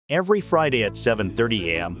Every Friday at 7:30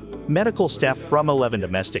 a.m., medical staff from 11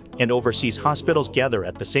 domestic and overseas hospitals gather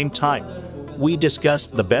at the same time. We discuss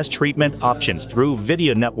the best treatment options through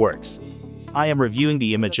video networks. I am reviewing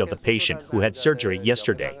the image of the patient who had surgery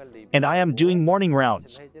yesterday, and I am doing morning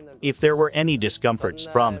rounds. If there were any discomforts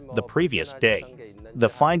from the previous day, the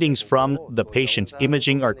findings from the patient's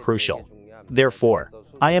imaging are crucial. Therefore,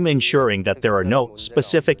 I am ensuring that there are no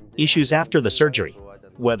specific issues after the surgery,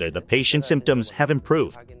 whether the patient's symptoms have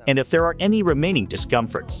improved, and if there are any remaining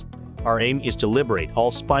discomforts. Our aim is to liberate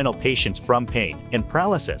all spinal patients from pain and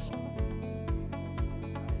paralysis.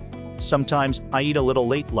 Sometimes I eat a little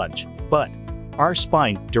late lunch, but our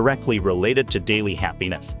spine directly related to daily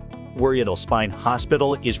happiness. Wooridul Spine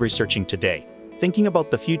Hospital is researching today, thinking about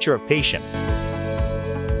the future of patients.